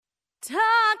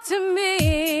to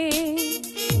me.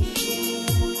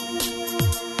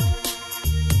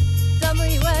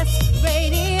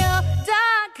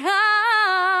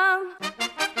 WSRadio.com.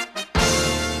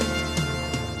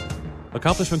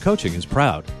 Accomplishment Coaching is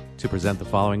proud to present the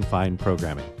following fine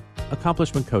programming.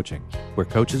 Accomplishment Coaching, where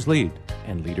coaches lead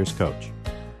and leaders coach.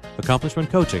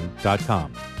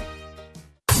 AccomplishmentCoaching.com.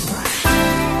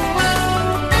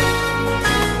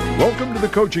 Welcome to the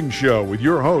Coaching Show with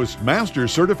your host, Master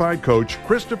Certified Coach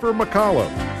Christopher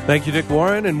McAulliffe. Thank you, Dick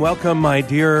Warren, and welcome, my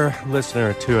dear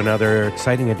listener, to another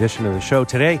exciting edition of the show.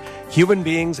 Today, human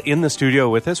beings in the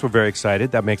studio with us. We're very excited.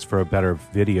 That makes for a better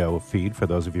video feed for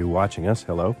those of you watching us.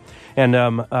 Hello. And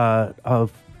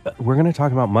we're going to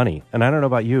talk about money. And I don't know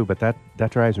about you, but that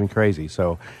drives me crazy.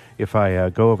 So if I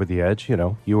go over the edge,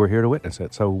 you were here to witness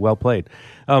it. So well played.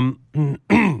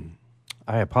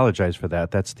 I apologize for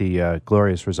that. That's the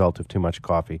glorious result of too much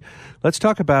coffee. Let's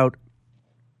talk about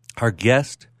our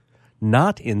guest,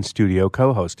 not in studio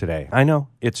co-host today. I know,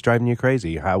 it's driving you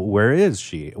crazy. Where is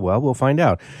she? Well, we'll find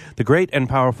out. The great and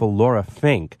powerful Laura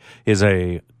Fink is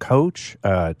a coach,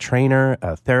 a trainer,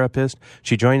 a therapist.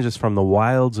 She joins us from the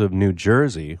wilds of New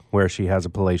Jersey, where she has a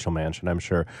palatial mansion, I'm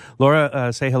sure.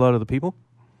 Laura, say hello to the people.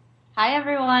 Hi,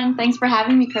 everyone. Thanks for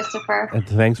having me, Christopher. And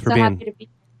thanks for happy to be here.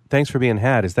 Thanks for being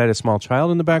had. Is that a small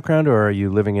child in the background, or are you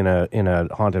living in a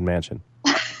haunted mansion?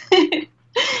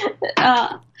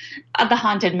 The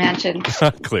haunted mansion.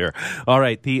 Clear. All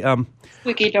right. The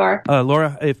squeaky door.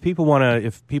 Laura, if people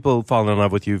fall in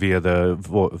love with you via the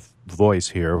voice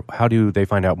here, how do they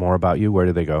find out more about you? Where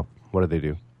do they go? What do they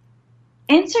do?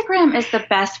 Instagram is the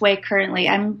best way currently.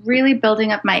 I'm really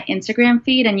building up my Instagram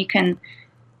feed, and you can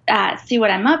see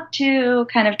what I'm up to,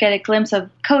 kind of get a glimpse of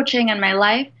coaching and my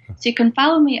life. So you can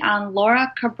follow me on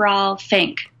Laura Cabral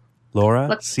Fink. Laura,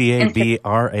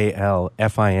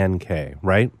 CABRALFINK,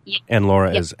 right? Yes. And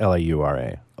Laura Yes. is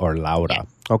LAURA, or Laura. Yes.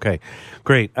 Okay,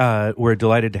 great. We're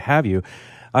delighted to have you.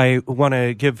 I want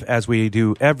to give, as we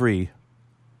do every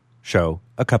show,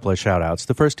 a couple of shout-outs.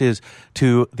 The first is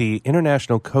to the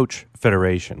International Coach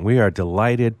Federation. We are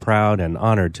delighted, proud, and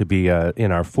honored to be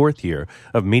in our fourth year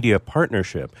of media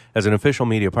partnership as an official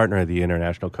media partner of the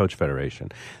International Coach Federation.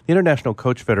 The International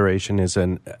Coach Federation is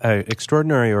an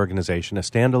extraordinary organization, a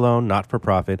standalone,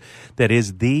 not-for-profit, that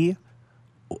is the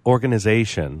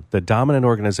organization, the dominant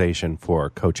organization for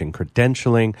coaching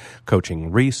credentialing,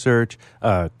 coaching research,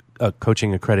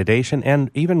 coaching accreditation,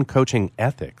 and even coaching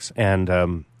ethics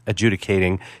and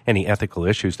adjudicating any ethical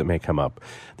issues that may come up.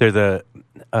 They're the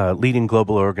leading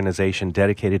global organization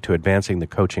dedicated to advancing the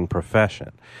coaching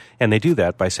profession. And they do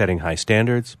that by setting high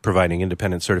standards, providing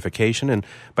independent certification, and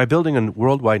by building a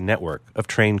worldwide network of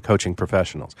trained coaching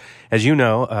professionals. As you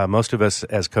know, most of us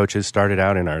as coaches started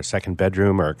out in our second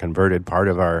bedroom or converted part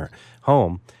of our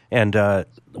home. And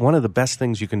one of the best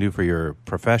things you can do for your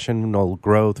professional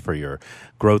growth, for your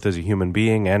growth as a human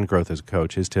being and growth as a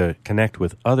coach, is to connect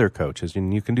with other coaches.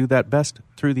 And you can do that best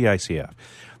through the ICF.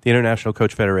 The International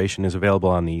Coach Federation is available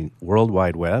on the World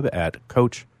Wide Web at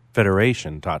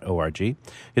coachfederation.org.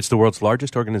 It's the world's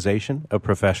largest organization of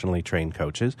professionally trained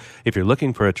coaches. If you're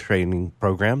looking for a training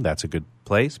program, that's a good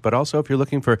place. But also if you're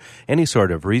looking for any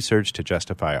sort of research to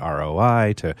justify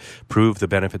ROI, to prove the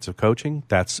benefits of coaching,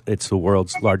 it's the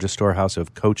world's largest storehouse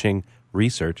of coaching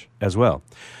research as well.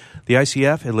 The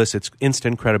ICF elicits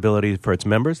instant credibility for its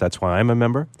members. That's why I'm a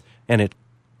member. And it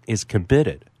is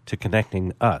committed to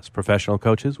connecting us, professional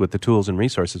coaches, with the tools and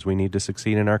resources we need to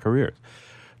succeed in our careers.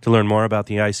 To learn more about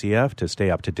the ICF, to stay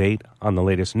up to date on the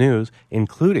latest news,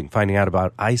 including finding out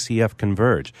about ICF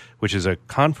Converge, which is a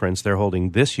conference they're holding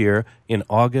this year in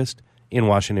August in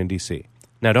Washington, D.C.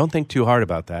 Now, don't think too hard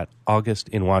about that, August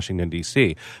in Washington,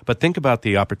 D.C., but think about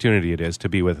the opportunity it is to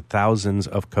be with thousands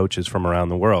of coaches from around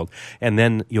the world, and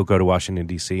then you'll go to Washington,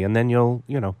 D.C., and then you'll,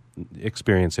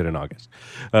 experience it in August.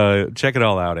 Check it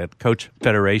all out at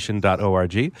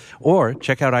coachfederation.org, or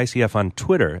check out ICF on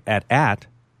Twitter at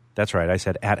that's right, I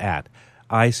said at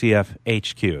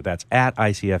ICFHQ. That's at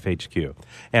ICFHQ.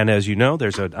 And as you know,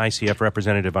 there's an ICF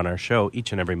representative on our show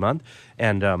each and every month,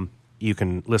 and you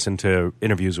can listen to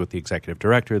interviews with the executive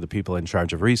director, the people in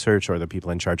charge of research, or the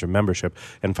people in charge of membership,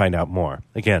 and find out more.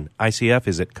 Again, ICF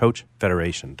is at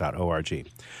coachfederation.org.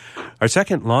 Our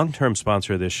second long-term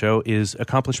sponsor of this show is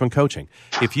Accomplishment Coaching.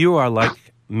 If you are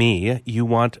like me, you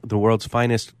want the world's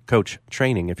finest coach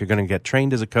training. If you're going to get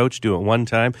trained as a coach, do it one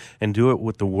time and do it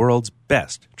with the world's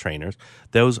best trainers.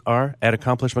 Those are at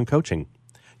Accomplishment Coaching.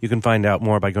 You can find out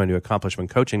more by going to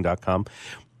accomplishmentcoaching.com.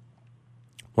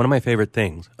 One of my favorite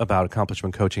things about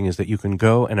Accomplishment Coaching is that you can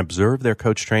go and observe their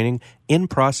coach training in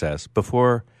process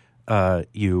before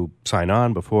you sign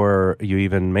on, before you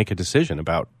even make a decision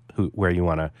about where you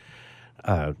want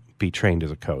to be trained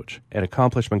as a coach. At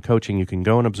Accomplishment Coaching, you can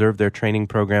go and observe their training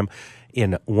program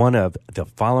in one of the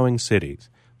following cities: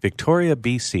 Victoria,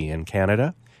 BC in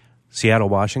Canada, Seattle,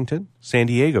 Washington, San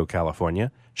Diego,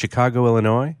 California, Chicago,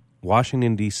 Illinois,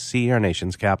 Washington, D.C., our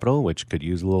nation's capital, which could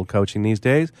use a little coaching these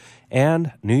days,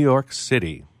 and New York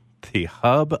City, the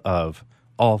hub of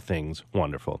all things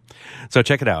wonderful. So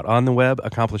check it out on the web,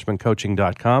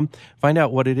 accomplishmentcoaching.com. Find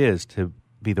out what it is to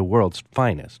be the world's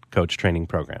finest coach training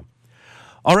program.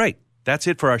 All right, that's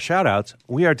it for our shout-outs.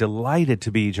 We are delighted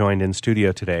to be joined in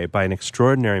studio today by an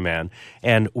extraordinary man,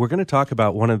 and we're going to talk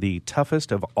about one of the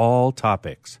toughest of all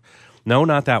topics. No,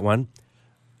 not that one.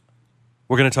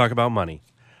 We're going to talk about money.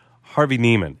 Harvey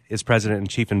Neiman is President and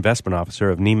Chief Investment Officer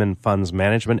of Neiman Funds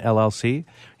Management, LLC.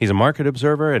 He's a market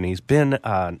observer, and he's been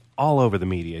all over the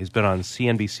media. He's been on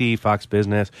CNBC, Fox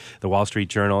Business, the Wall Street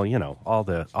Journal, all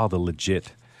the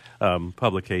legit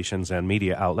publications and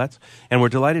media outlets. And we're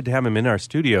delighted to have him in our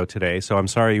studio today. So I'm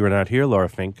sorry you were not here, Laura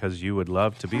Fink, because you would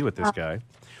love to be with this guy.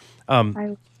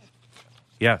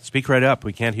 Yeah, speak right up.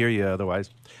 We can't hear you otherwise.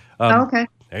 Okay.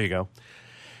 There you go.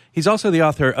 He's also the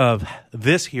author of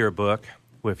this here book,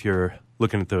 if you're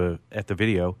looking at the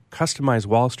video, Customize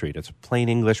Wall Street. It's plain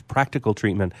English, practical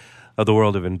treatment of the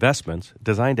world of investments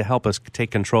designed to help us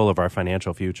take control of our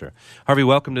financial future. Harvey,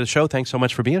 welcome to the show. Thanks so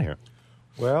much for being here.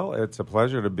 Well, it's a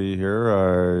pleasure to be here.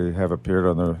 I have appeared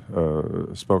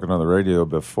spoken on the radio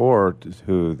before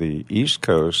to the East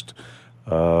Coast,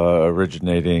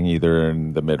 originating either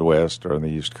in the Midwest or on the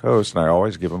East Coast, and I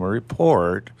always give them a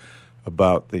report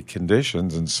about the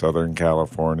conditions in Southern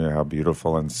California, how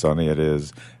beautiful and sunny it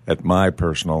is at my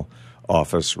personal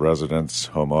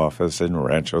home office in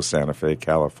Rancho Santa Fe,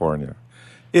 California.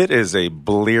 It is a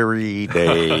bleary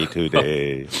day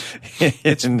today.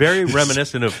 It's very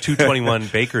reminiscent of 221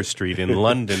 Baker Street in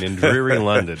London, in dreary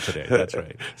London today. That's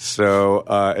right. So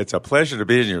it's a pleasure to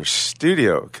be in your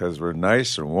studio because we're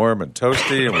nice and warm and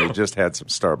toasty, and we just had some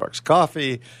Starbucks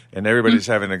coffee, and everybody's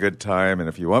having a good time. And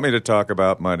if you want me to talk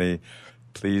about money,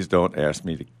 please don't ask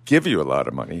me to give you a lot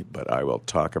of money, but I will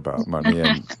talk about money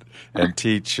and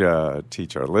teach our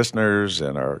listeners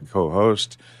and our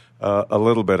co-host a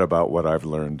little bit about what I've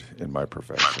learned in my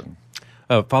profession.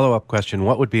 Follow-up question,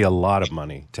 what would be a lot of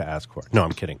money to ask for? No,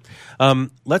 I'm kidding.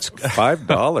 Let's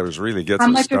 $5 really gets How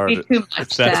us much started. would be too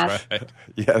much, Dad? That's right.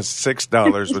 Yes,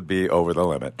 $6 would be over the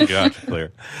limit. Gotcha,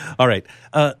 clear. All right.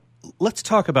 Let's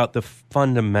talk about the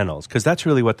fundamentals, because that's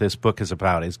really what this book is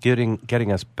about, is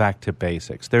getting us back to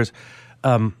basics. There's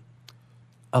a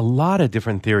lot of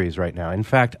different theories right now. In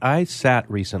fact, I sat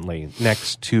recently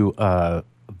next to a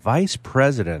vice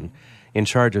president in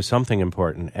charge of something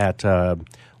important at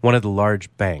one of the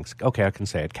large banks. Okay, I can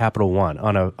say it, Capital One,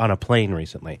 on a plane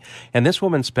recently. And this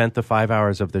woman spent the 5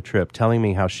 hours of the trip telling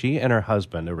me how she and her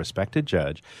husband, a respected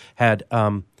judge, had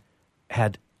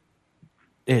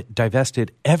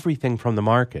divested everything from the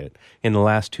market in the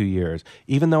last 2 years,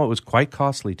 even though it was quite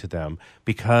costly to them,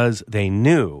 because they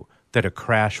knew that a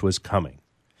crash was coming.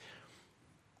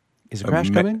 Is a crash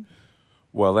coming?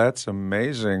 Well, that's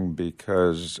amazing,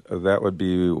 because that would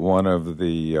be one of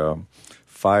the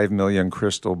 5 million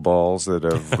crystal balls that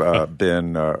have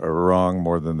been wrong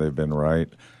more than they've been right.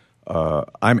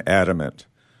 I'm adamant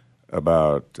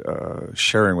about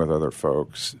sharing with other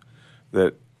folks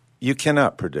that you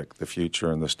cannot predict the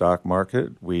future in the stock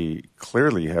market. We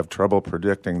clearly have trouble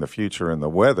predicting the future in the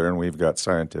weather, and we've got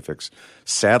scientific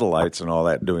satellites and all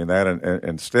that doing that,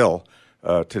 and still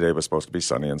today was supposed to be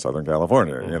sunny in Southern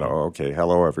California. Okay,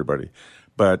 hello, everybody.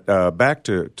 But back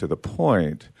to the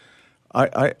point,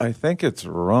 I think it's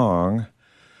wrong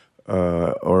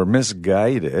or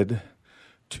misguided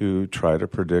to try to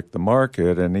predict the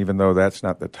market. And even though that's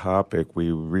not the topic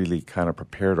we really kind of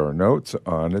prepared our notes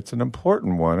on, it's an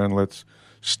important one, and let's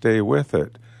stay with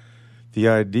it. The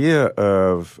idea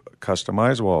of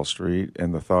Customize Wall Street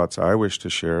and the thoughts I wish to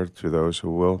share to those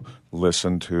who will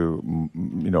listen to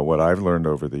what I've learned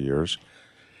over the years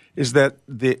is that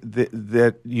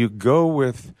that you go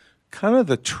with kind of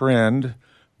the trend,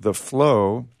 the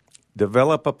flow,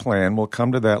 develop a plan. We'll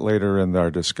come to that later in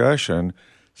our discussion.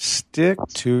 Stick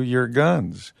to your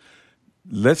guns.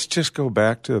 Let's just go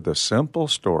back to the simple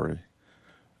story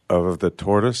of the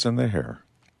tortoise and the hare.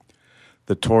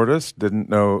 The tortoise didn't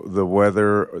know the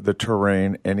weather, the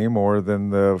terrain, any more than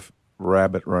the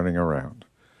rabbit running around.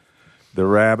 The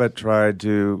rabbit tried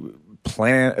to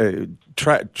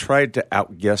tried to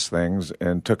outguess things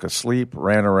and took a sleep,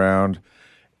 ran around,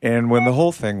 and when the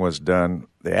whole thing was done,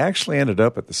 they actually ended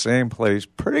up at the same place,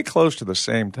 pretty close to the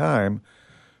same time.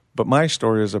 But my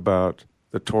story is about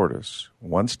the tortoise,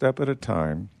 one step at a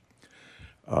time,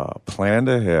 planned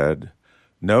ahead,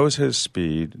 knows his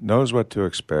speed, knows what to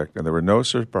expect, and there were no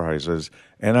surprises.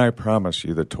 And I promise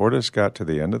you, the tortoise got to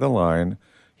the end of the line.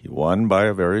 He won by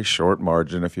a very short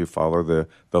margin if you follow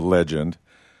the legend.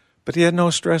 But he had no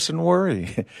stress and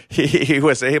worry. He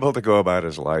was able to go about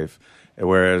his life,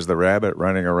 whereas the rabbit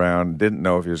running around didn't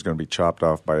know if he was going to be chopped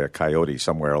off by a coyote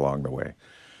somewhere along the way.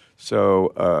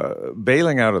 So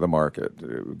bailing out of the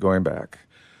market, going back,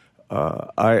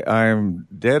 I'm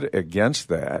dead against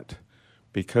that,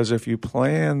 because if you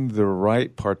plan the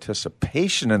right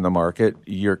participation in the market,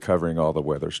 you're covering all the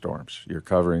weather storms. You're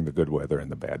covering the good weather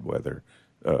and the bad weather,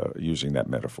 using that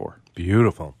metaphor.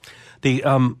 Beautiful. The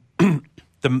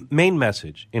the main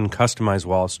message in Customize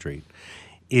Wall Street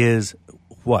is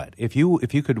what? If you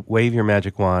could wave your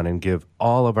magic wand and give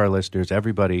all of our listeners,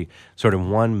 everybody, sort of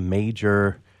one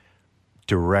major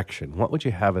direction, what would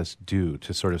you have us do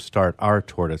to sort of start our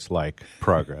tortoise-like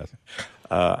progress?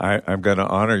 I'm going to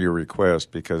honor your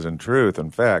request, because in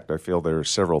fact, I feel there are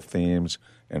several themes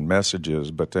and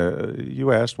messages, but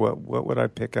you asked what would I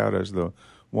pick out as the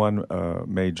one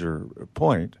major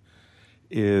point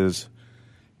is,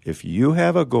 if you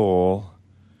have a goal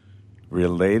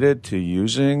related to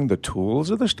using the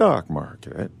tools of the stock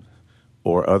market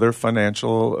or other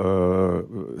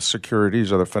financial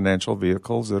securities, other financial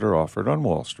vehicles that are offered on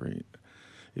Wall Street,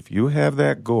 if you have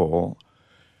that goal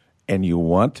and you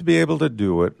want to be able to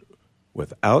do it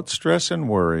without stress and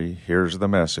worry, here's the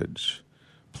message.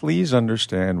 Please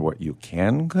understand what you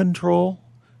can control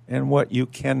and what you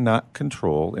cannot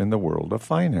control in the world of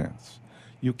finance.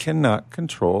 You cannot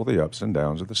control the ups and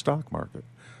downs of the stock market,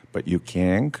 but you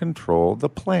can control the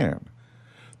plan,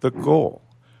 the goal,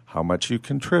 how much you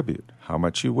contribute, how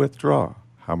much you withdraw,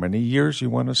 how many years you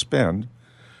want to spend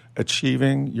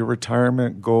achieving your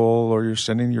retirement goal, or you're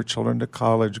sending your children to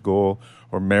college goal,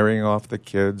 or marrying off the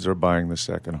kids, or buying the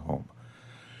second home.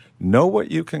 Know what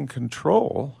you can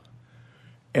control,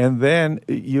 and then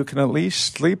you can at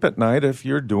least sleep at night if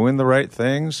you're doing the right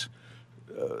things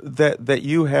that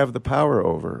you have the power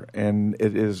over. And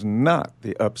it is not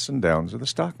the ups and downs of the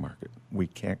stock market. We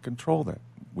can't control that.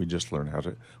 We just learn how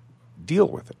to deal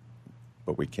with it,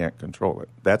 but we can't control it.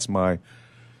 That's my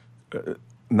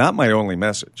not my only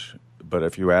message, but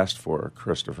if you asked for,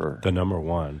 Christopher, the number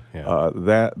one,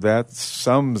 that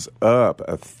sums up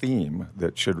a theme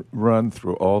that should run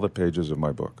through all the pages of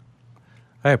my book.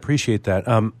 I appreciate that.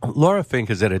 Laura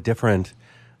Fink is at a different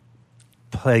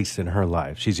place in her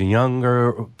life. She's a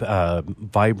younger,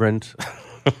 vibrant.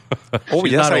 Oh,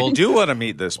 yes, I do want to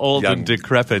meet this old young and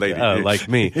decrepit lady. like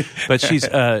me. But she's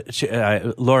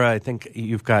Laura. I think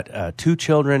you've got 2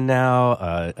 children now,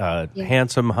 a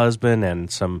handsome husband, and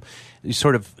some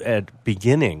sort of at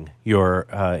beginning your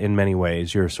in many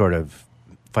ways your sort of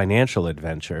financial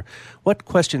adventure. What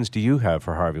questions do you have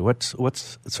for Harvey?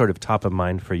 What's sort of top of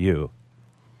mind for you?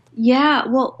 Yeah,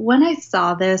 well, when I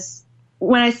saw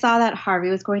that Harvey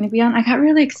was going to be on, I got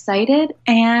really excited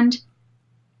and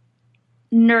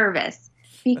nervous,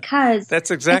 because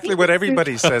that's exactly what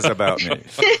everybody says about me.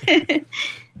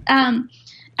 I'm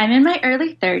in my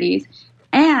early 30s,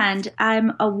 and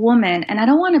I'm a woman, and I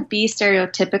don't want to be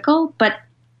stereotypical, but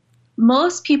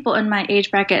most people in my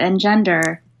age bracket and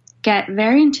gender get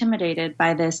very intimidated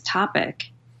by this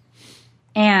topic,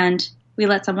 and we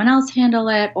let someone else handle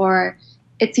it, or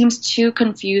it seems too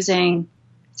confusing,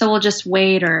 so we'll just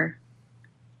wait. Or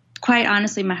quite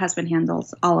honestly, my husband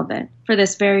handles all of it for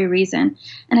this very reason.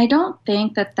 And I don't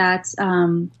think that that's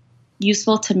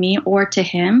useful to me or to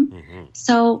him. Mm-hmm.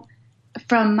 So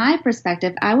from my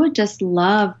perspective, I would just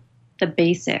love the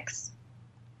basics.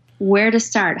 Where to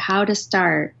start, how to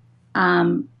start,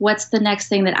 what's the next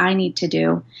thing that I need to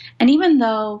do. And even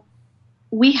though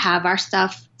we have our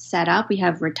stuff set up, we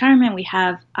have retirement, we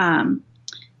have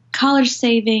college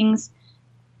savings,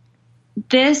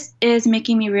 this is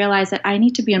making me realize that I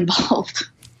need to be involved.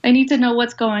 I need to know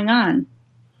what's going on.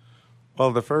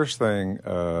 Well, the first thing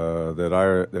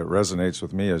that resonates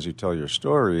with me as you tell your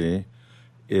story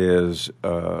is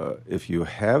if you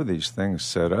have these things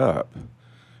set up,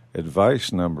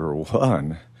 advice number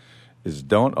one is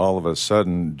don't all of a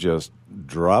sudden just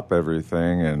drop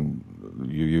everything and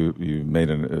you made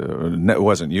it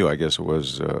wasn't you, I guess it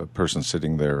was a person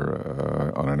sitting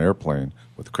there on an airplane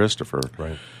with Christopher.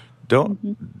 Right.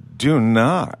 Do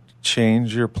not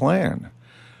change your plan.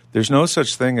 There's no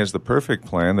such thing as the perfect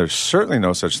plan. There's certainly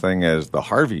no such thing as the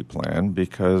Harvey plan,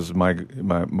 because my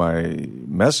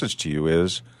message to you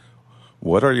is,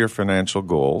 what are your financial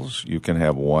goals? You can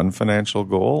have one financial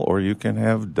goal, or you can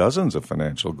have dozens of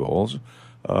financial goals.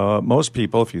 Most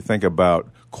people, if you think about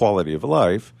quality of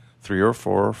life, 3 or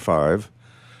 4 or 5,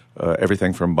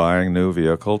 everything from buying a new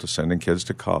vehicle to sending kids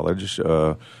to college,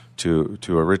 to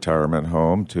a retirement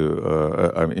home, to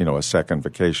a second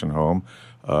vacation home.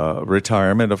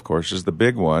 Retirement, of course, is the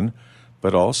big one,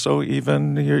 but also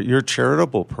even your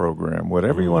charitable program,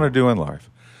 whatever you want to do in life.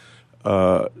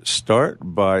 Start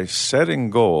by setting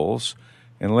goals,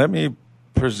 and let me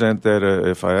present that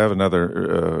if I have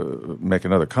make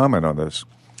another comment on this.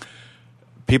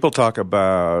 People talk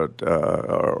about,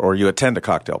 or you attend a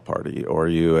cocktail party, or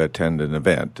you attend an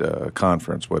event, a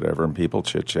conference, whatever, and people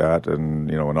chit-chat, and,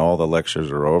 when all the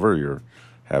lectures are over, you're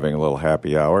having a little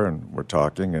happy hour, and we're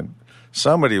talking, and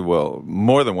somebody will,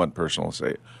 more than one person will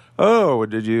say, "Oh,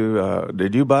 did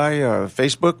you buy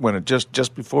Facebook when it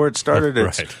just before it started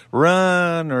its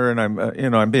run?"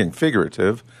 And I'm being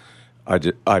figurative.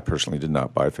 I personally did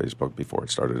not buy Facebook before it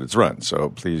started its run, so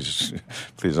please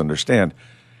understand.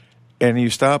 And you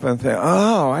stop and think,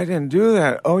 "Oh, I didn't do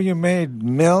that. Oh, you made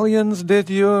millions,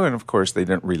 did you?" And of course, they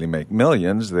didn't really make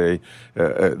millions. They're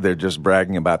just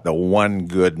bragging about the one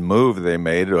good move they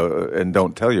made, and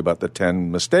don't tell you about the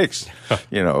 10 mistakes.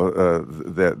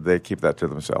 That they keep that to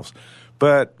themselves.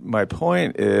 But my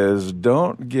point is,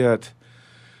 don't get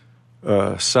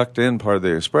sucked in. Part of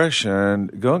the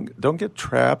expression. Don't get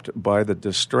trapped by the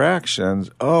distractions.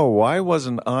 Oh, why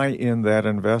wasn't I in that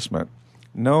investment?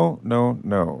 No.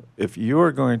 If you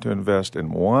are going to invest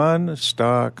in one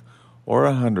stock or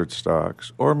 100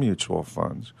 stocks or mutual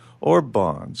funds or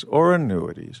bonds or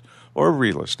annuities or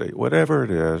real estate, whatever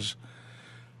it is,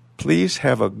 please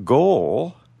have a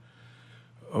goal.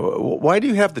 Why do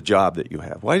you have the job that you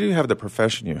have? Why do you have the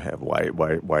profession you have? Why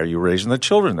are you raising the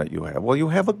children that you have? Well, you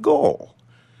have a goal.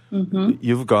 Mm-hmm.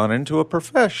 You've gone into a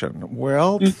profession.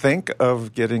 Well, think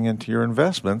of getting into your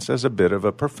investments as a bit of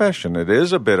a profession. It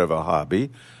is a bit of a hobby,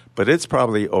 but it's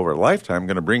probably over a lifetime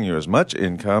going to bring you as much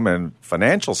income and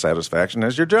financial satisfaction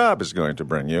as your job is going to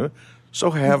bring you.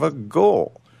 So have a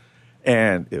goal.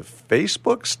 And if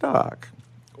Facebook stock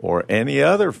or any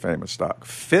other famous stock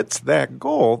fits that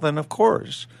goal, then of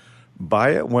course,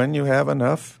 buy it when you have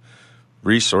enough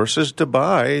resources to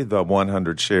buy the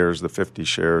 100 shares, the 50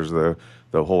 shares, the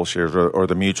whole shares, or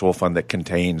the mutual fund that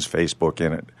contains Facebook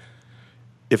in it.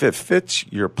 If it fits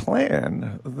your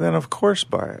plan, then of course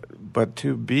buy it. But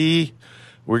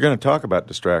we're going to talk about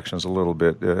distractions a little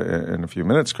bit in a few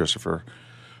minutes, Christopher.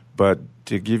 But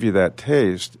to give you that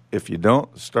taste, if you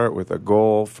don't start with a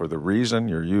goal for the reason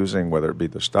you're using, whether it be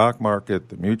the stock market,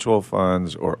 the mutual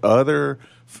funds, or other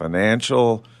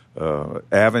financial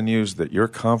avenues that you're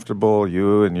comfortable,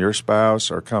 you and your spouse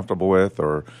are comfortable with,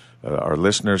 or our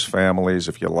listeners' families,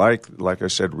 if you like I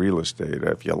said, real estate,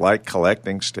 if you like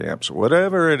collecting stamps,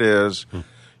 whatever it is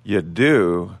you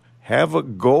do, have a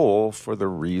goal for the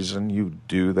reason you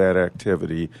do that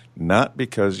activity, not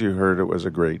because you heard it was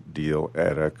a great deal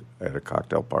at a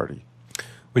cocktail party.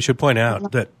 We should point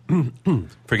out that,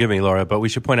 forgive me, Laura, but we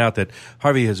should point out that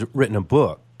Harvey has written a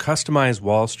book, Customize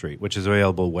Wall Street, which is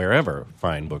available wherever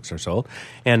fine books are sold.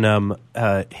 And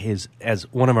as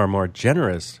one of our more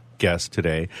generous guests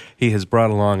today, he has brought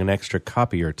along an extra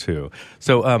copy or two.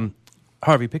 So,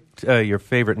 Harvey, pick your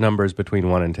favorite numbers between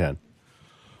 1 and 10.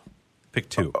 Pick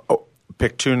two.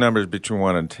 Pick two numbers between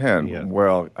 1 and 10. Yeah.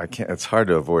 Well, I can't. It's hard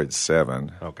to avoid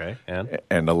 7. Okay,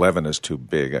 and 11 is too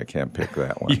big. I can't pick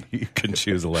that one. You can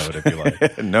choose 11 if you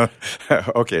like. No,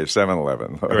 okay, 7,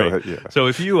 11. Right. Yeah. So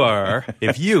if you,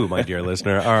 my dear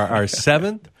listener, are our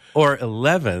 7th or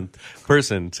 11th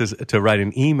person to write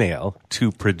an email to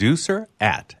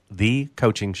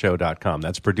producer@thecoachingshow.com.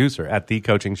 That's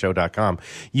producer@thecoachingshow.com.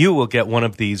 You will get one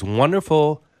of these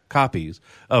wonderful copies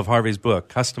of Harvey's book,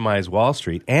 Customize Wall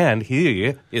Street, and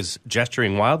he is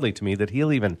gesturing wildly to me that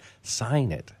he'll even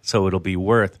sign it, so it'll be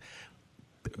worth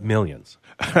millions.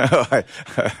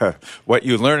 What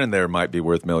you learn in there might be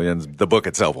worth millions. The book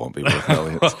itself won't be worth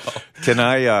millions. Can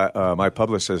I? My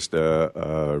publicist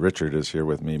Richard is here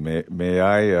with me. May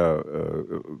I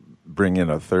bring in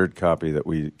a third copy that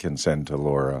we can send to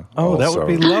Laura? Oh, that would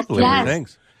be lovely. Yes.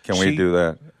 Thanks. Can we do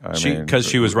that? Because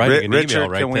she was writing an Richard, email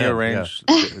right can we then. arrange?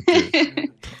 Yeah.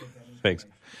 Thanks.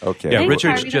 Okay. Yeah, Thanks,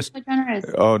 Richard's Harvey, just. that's so generous.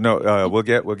 Oh no, we'll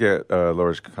get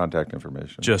Laura's contact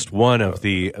information. Just one of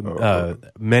the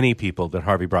many people that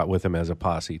Harvey brought with him as a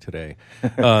posse today.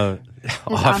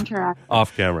 entourage.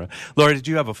 Off camera. Laura, did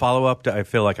you have a follow-up? I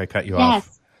feel like I cut you off.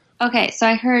 Yes. Okay, so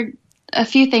I heard a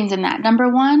few things in that. Number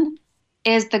one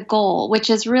is the goal, which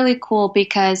is really cool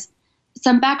because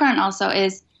some background also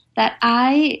is that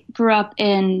I grew up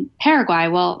in Paraguay,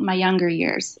 well, my younger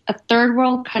years, a third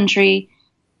world country.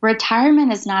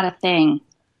 Retirement is not a thing.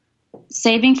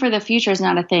 Saving for the future is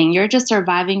not a thing. You're just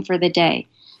surviving for the day.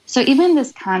 So even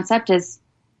this concept is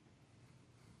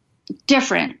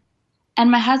different.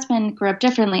 And my husband grew up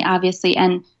differently, obviously.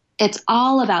 And it's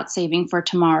all about saving for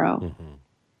tomorrow. Mm-hmm.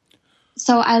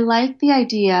 So I like the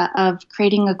idea of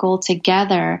creating a goal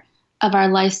together of our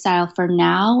lifestyle for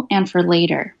now and for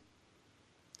later.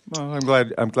 Well,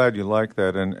 I'm glad you like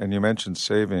that, and you mentioned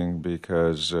saving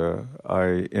because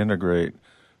I integrate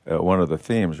one of the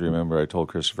themes. Remember, I told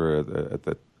Christopher at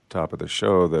the top of the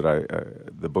show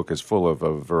that the book is full of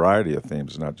a variety of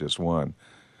themes, not just one.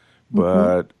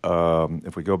 But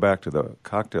if we go back to the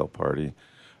cocktail party,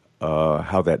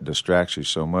 how that distracts you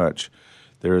so much,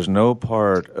 there is no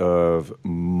part of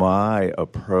my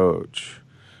approach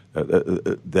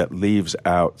that leaves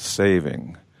out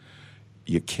saving.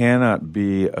 You cannot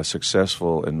be a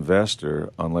successful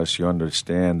investor unless you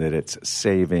understand that it's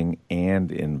saving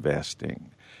and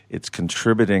investing. It's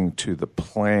contributing to the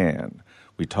plan.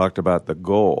 We talked about the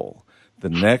goal. The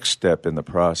next step in the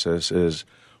process is,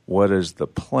 what is the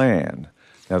plan?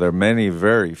 Now, there are many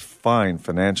very fine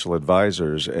financial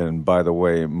advisors, and by the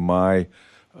way, my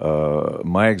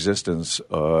existence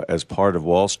as part of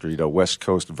Wall Street, a West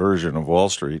Coast version of Wall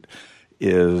Street,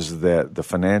 is that the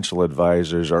financial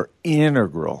advisors are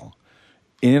integral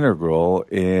in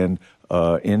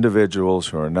individuals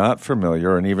who are not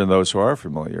familiar, and even those who are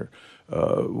familiar.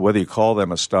 Whether you call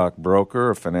them a stockbroker,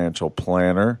 a financial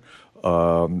planner,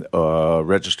 a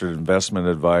registered investment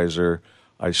advisor,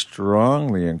 I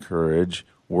strongly encourage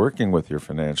working with your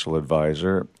financial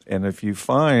advisor. And if you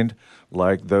find,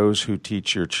 like those who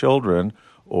teach your children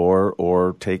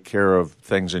or take care of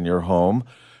things in your home,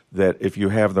 that if you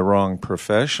have the wrong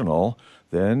professional,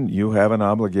 then you have an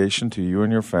obligation to you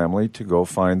and your family to go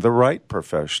find the right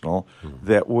professional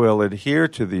that will adhere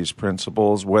to these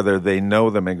principles, whether they know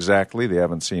them exactly. They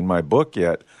haven't seen my book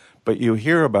yet, but you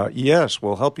hear about, yes,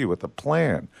 we'll help you with a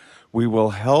plan. We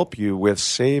will help you with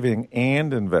saving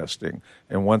and investing.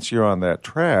 And once you're on that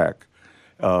track,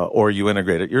 or you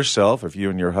integrate it yourself, if you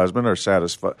and your husband are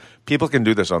satisfied, people can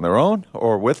do this on their own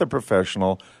or with a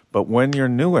professional, but when you're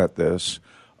new at this,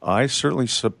 I certainly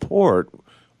support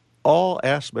all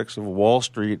aspects of Wall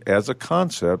Street as a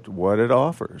concept, what it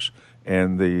offers.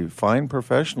 And the fine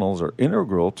professionals are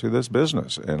integral to this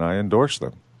business, and I endorse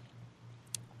them.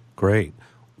 Great.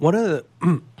 One of the,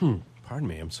 pardon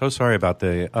me, I'm so sorry about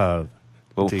the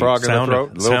little frog in the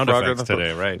throat. Sound effects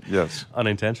today, right? Yes.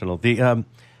 Unintentional.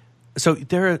 So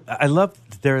there are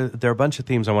a bunch of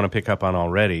themes I want to pick up on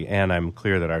already, and I'm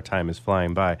clear that our time is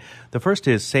flying by. The first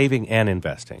is saving and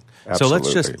investing.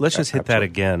 Absolutely. So let's just hit that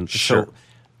again. Sure. So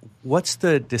what's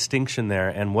the distinction there,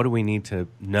 and what do we need to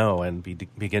know and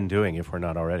begin doing if we're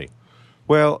not already?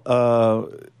 Well,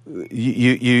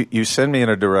 you send me in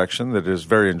a direction that is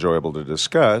very enjoyable to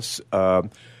discuss.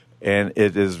 And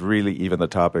it is really even the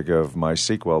topic of my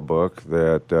sequel book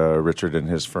that Richard and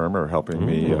his firm are helping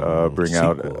me bring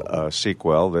out a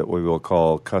sequel that we will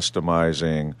call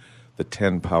Customizing the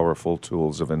 10 Powerful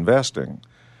Tools of Investing.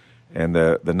 And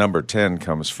the number 10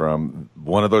 comes from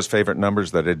one of those favorite numbers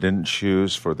that I didn't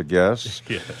choose for the guests.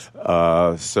 Yes.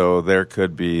 So there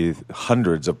could be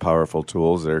hundreds of powerful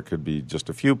tools. There could be just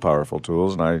a few powerful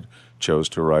tools, and I chose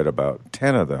to write about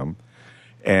 10 of them.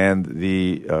 And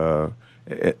the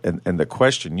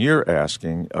question you're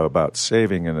asking about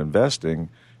saving and investing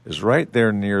is right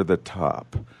there near the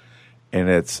top. And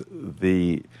there's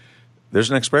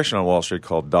an expression on Wall Street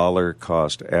called dollar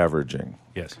cost averaging.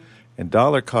 Yes. And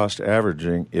dollar cost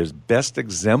averaging is best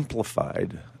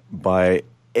exemplified by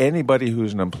anybody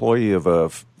who's an employee of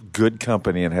a good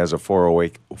company and has a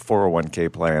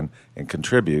 401k plan and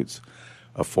contributes.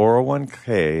 A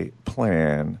 401k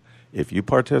plan, if you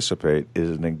participate,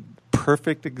 is a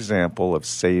perfect example of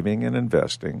saving and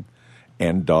investing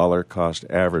and dollar cost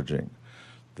averaging.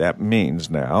 That means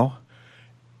now,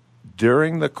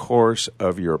 during the course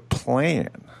of your plan,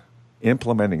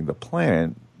 implementing the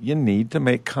plan, you need to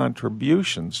make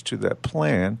contributions to that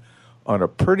plan on a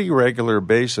pretty regular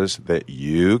basis that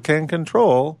you can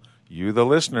control. You, the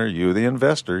listener, you, the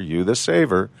investor, you, the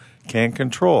saver, can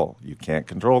control. You can't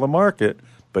control the market,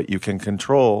 but you can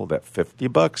control that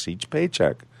 $50 each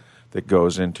paycheck that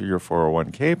goes into your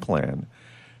 401k plan.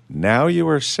 Now you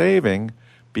are saving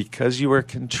because you are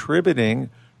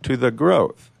contributing to the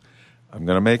growth. I'm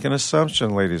going to make an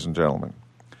assumption, ladies and gentlemen,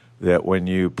 that when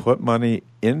you put money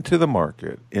into the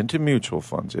market, into mutual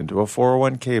funds, into a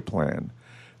 401k plan,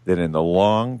 that in the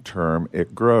long term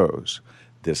it grows.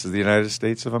 This is the United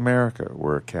States of America.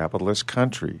 We're a capitalist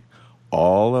country.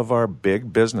 All of our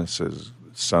big businesses,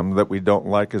 some that we don't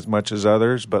like as much as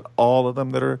others, but all of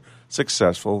them that are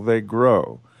successful, they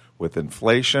grow with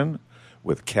inflation,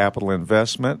 with capital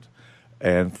investment,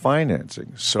 and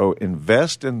financing. So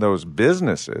invest in those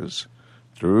businesses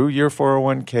through your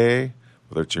 401k,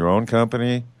 whether it's your own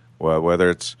company, whether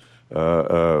it's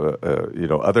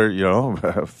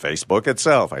Facebook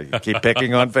itself. I keep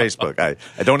picking on Facebook.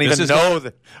 I don't even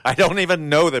know I don't even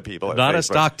know the people. At Not Facebook. a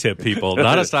stock tip, people.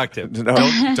 Not a stock tip. No.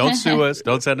 Don't sue us.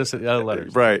 Don't send us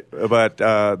letters. Right, but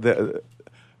are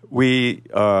we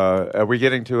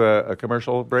getting to a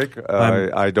commercial break?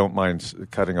 I don't mind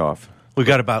cutting off. We've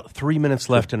got about 3 minutes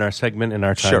left in our segment and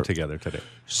our time together today.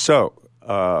 So.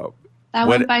 That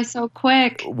went by so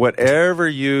quick. Whatever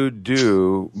you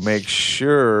do, make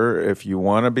sure if you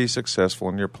want to be successful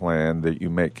in your plan that you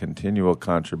make continual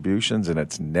contributions, and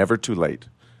it's never too late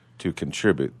to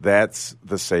contribute. That's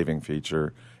the saving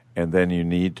feature. And then you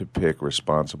need to pick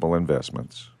responsible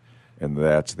investments, and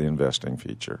that's the investing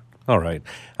feature. All right.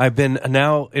 I've been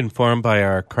now informed by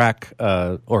our crack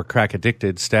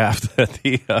addicted staff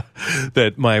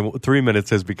that my 3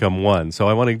 minutes has become 1. So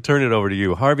I want to turn it over to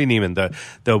you, Harvey Neiman.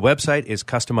 The website is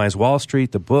Customize Wall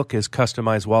Street. The book is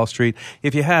Customize Wall Street.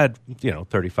 If you had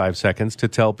 35 seconds to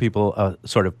tell people a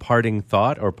sort of parting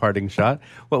thought or parting shot,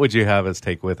 what would you have us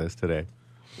take with us today?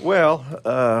 Well,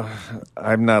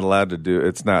 I'm not allowed to do.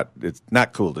 It's not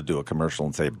cool to do a commercial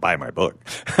and say buy my book.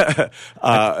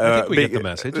 I think we get the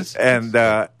message. And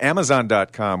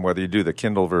Amazon.com, whether you do the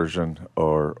Kindle version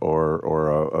or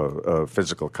a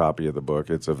physical copy of the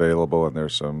book, it's available, and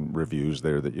there's some reviews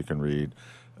there that you can read.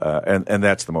 And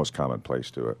that's the most common place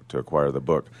to acquire the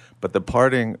book. But the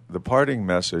parting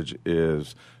message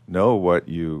is know what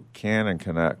you can and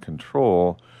cannot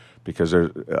control. Because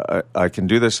I can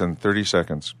do this in 30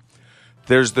 seconds.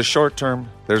 There's the short term,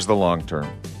 there's the long term.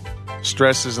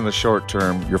 Stress is in the short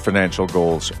term, your financial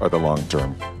goals are the long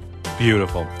term.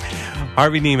 Beautiful.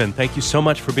 Harvey Neiman, thank you so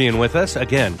much for being with us.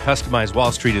 Again, Customize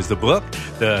Wall Street is the book,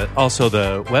 also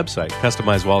the website,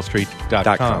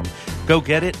 customizewallstreet.com. Go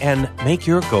get it and make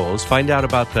your goals. Find out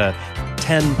about the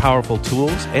 10 powerful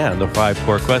tools and the 5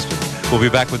 core questions. We'll be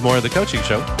back with more of The Coaching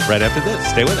Show right after this.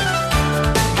 Stay with us.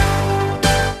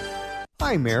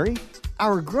 Hi, Mary.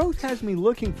 Our growth has me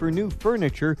looking for new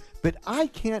furniture, but I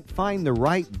can't find the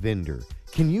right vendor.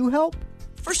 Can you help?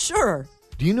 For sure.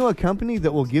 Do you know a company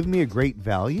that will give me a great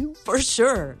value? For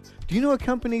sure. Do you know a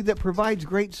company that provides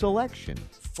great selection?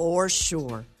 For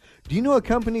sure. Do you know a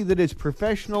company that is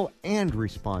professional and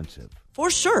responsive? For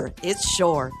sure. It's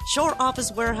Shore. Shore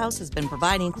Office Warehouse has been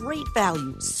providing great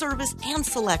value, service, and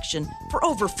selection for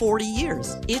over 40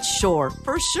 years. It's Shore.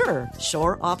 For sure.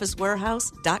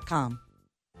 ShoreOfficeWarehouse.com.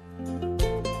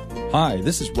 Hi,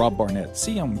 this is Rob Barnett,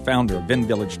 CEO and founder of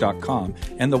VinVillage.com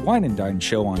and the Wine and Dine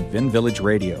Show on VinVillage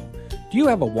Radio. Do you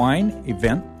have a wine,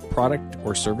 event, product,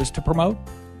 or service to promote?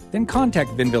 Then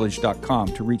contact VinVillage.com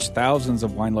to reach thousands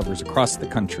of wine lovers across the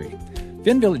country.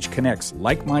 VinVillage connects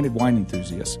like-minded wine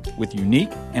enthusiasts with unique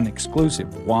and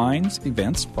exclusive wines,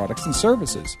 events, products, and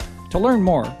services. To learn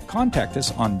more, contact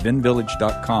us on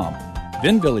VinVillage.com.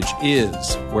 VinVillage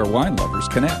is where wine lovers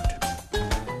connect.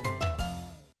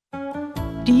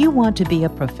 Do you want to be a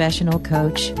professional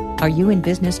coach? Are you in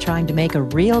business trying to make a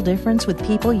real difference with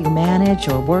people you manage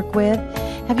or work with?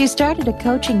 Have you started a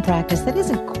coaching practice that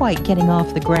isn't quite getting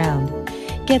off the ground?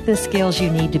 Get the skills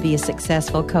you need to be a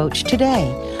successful coach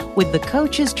today with the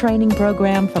Coaches Training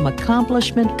Program from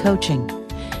Accomplishment Coaching.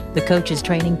 The Coaches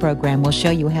Training Program will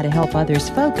show you how to help others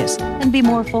focus and be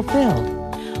more fulfilled.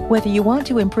 Whether you want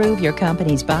to improve your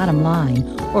company's bottom line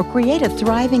or create a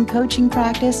thriving coaching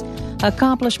practice,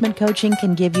 Accomplishment Coaching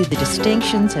can give you the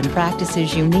distinctions and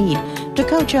practices you need to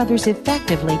coach others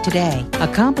effectively today.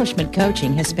 Accomplishment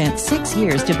Coaching has spent 6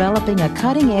 years developing a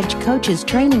cutting-edge coaches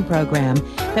training program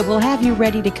that will have you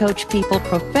ready to coach people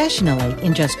professionally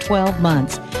in just 12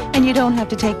 months, and you don't have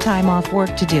to take time off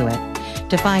work to do it.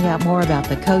 To find out more about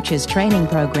the Coaches Training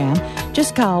Program,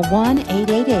 just call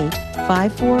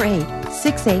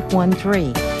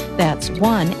 1-888-548-6813. That's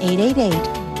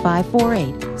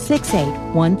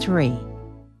 1-888-548-6813.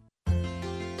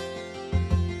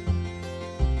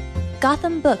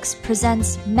 Gotham Books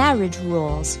presents Marriage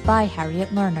Rules by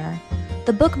Harriet Lerner.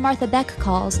 The book Martha Beck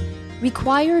calls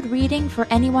required reading for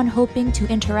anyone hoping to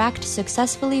interact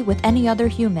successfully with any other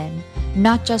human,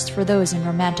 not just for those in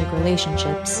romantic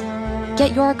relationships.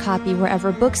 Get your copy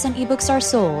wherever books and ebooks are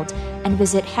sold, and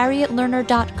visit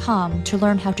harrietlerner.com to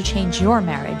learn how to change your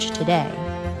marriage today.